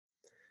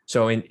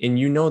So, and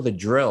you know the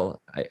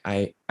drill.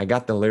 I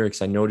got the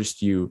lyrics. I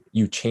noticed you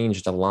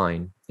changed a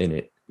line in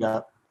it. Yeah,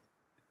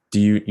 Do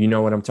you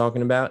know what I'm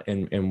talking about?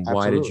 And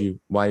absolutely.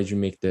 why did you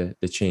make the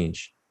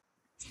change?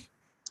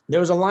 There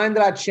was a line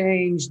that I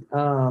changed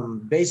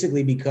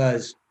basically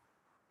because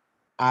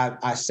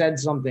I said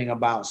something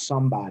about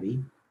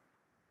somebody,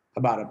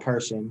 about a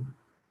person.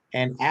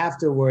 And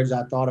afterwards,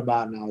 I thought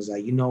about it and I was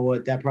like, you know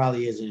what? That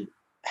probably isn't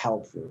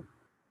helpful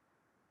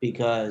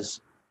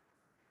because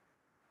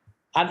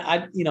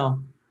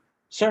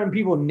certain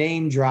people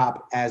name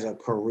drop as a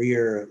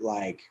career,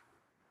 like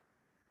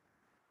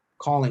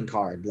calling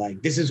card.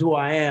 Like, this is who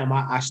I am.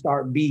 I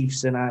start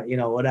beefs and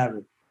whatever.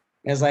 And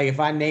it's like, if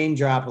I name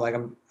drop, like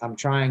I'm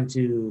trying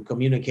to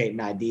communicate an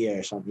idea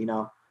or something,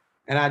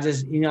 and I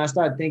just, I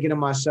started thinking to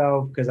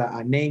myself, because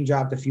I name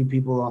dropped a few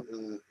people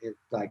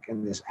like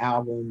in this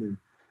album and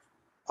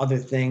other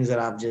things that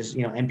I've just,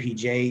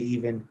 MPJ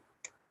even,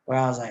 where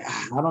I was like,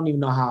 I don't even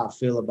know how I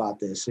feel about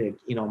this.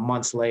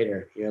 Months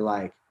later, you're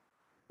like,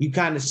 you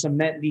kind of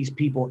cement these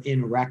people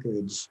in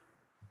records,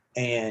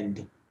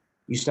 and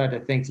you start to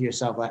think to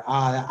yourself like,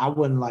 I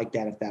wouldn't like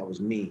that if that was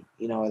me,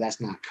 or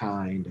that's not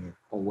kind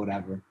or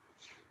whatever.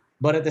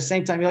 But at the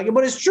same time, you're like,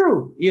 but it's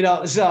true,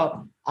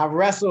 So I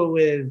wrestle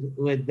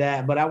with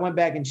that, but I went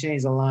back and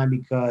changed the line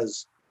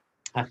because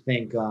I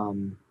think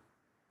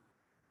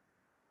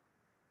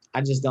I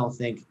just don't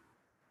think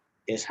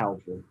it's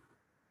helpful.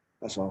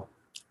 That's all.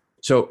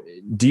 So,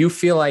 do you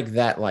feel like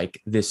that,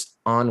 like this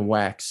on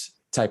wax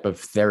type of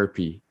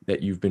therapy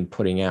that you've been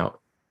putting out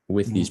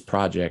with these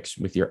projects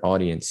with your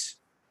audience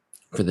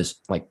for this,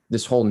 like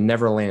this whole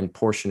Neverland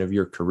portion of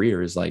your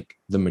career is like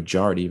the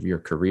majority of your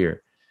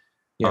career?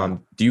 Yeah.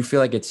 Do you feel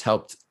like it's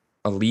helped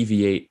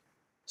alleviate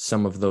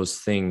some of those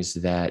things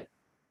that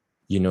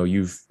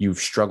you've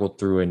struggled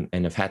through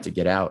and have had to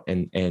get out?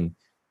 And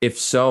if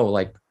so,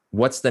 like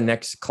what's the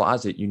next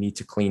closet you need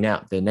to clean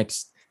out, the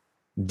next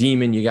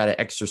demon you got to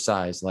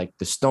exercise, like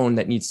the stone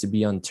that needs to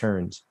be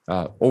overturned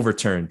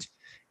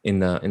in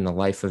the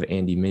life of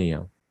Andy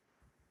Mineo?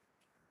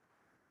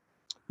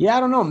 Yeah, I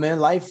don't know, man.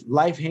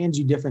 Life hands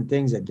you different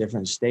things at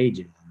different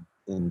stages.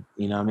 And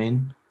you know what I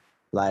mean?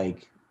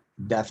 Like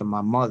death of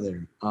my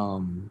mother.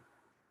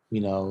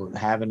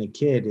 Having a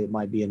kid, it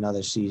might be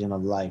another season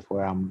of life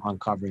where I'm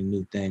uncovering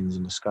new things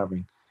and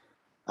discovering.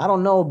 I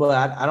don't know,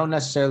 but I don't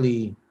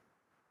necessarily,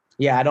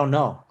 yeah, I don't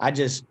know. I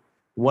just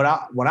what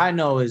I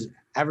know is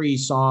every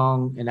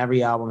song and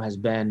every album has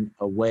been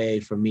a way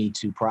for me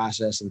to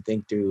process and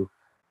think through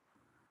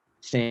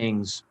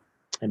things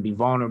and be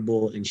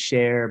vulnerable and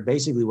share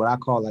basically what I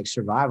call like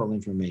survival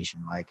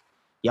information. Like,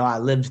 yo, I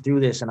lived through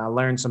this and I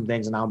learned some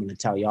things and I'm going to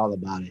tell y'all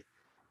about it.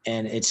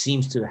 And it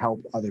seems to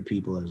help other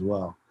people as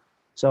well.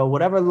 So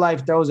whatever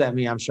life throws at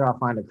me, I'm sure I'll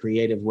find a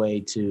creative way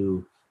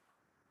to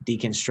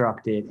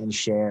deconstruct it and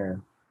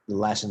share the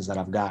lessons that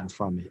I've gotten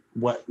from it,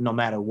 no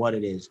matter what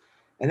it is.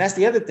 And that's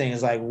the other thing,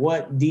 is like,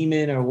 what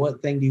demon or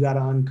what thing do you got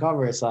to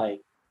uncover? It's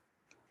like,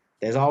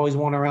 there's always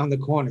one around the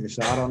corner.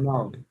 So I don't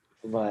know,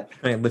 but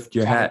You might lift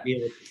your try to hat.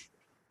 deal with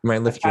You might I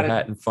lift try your to,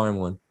 hat and find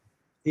one.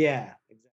 yeah,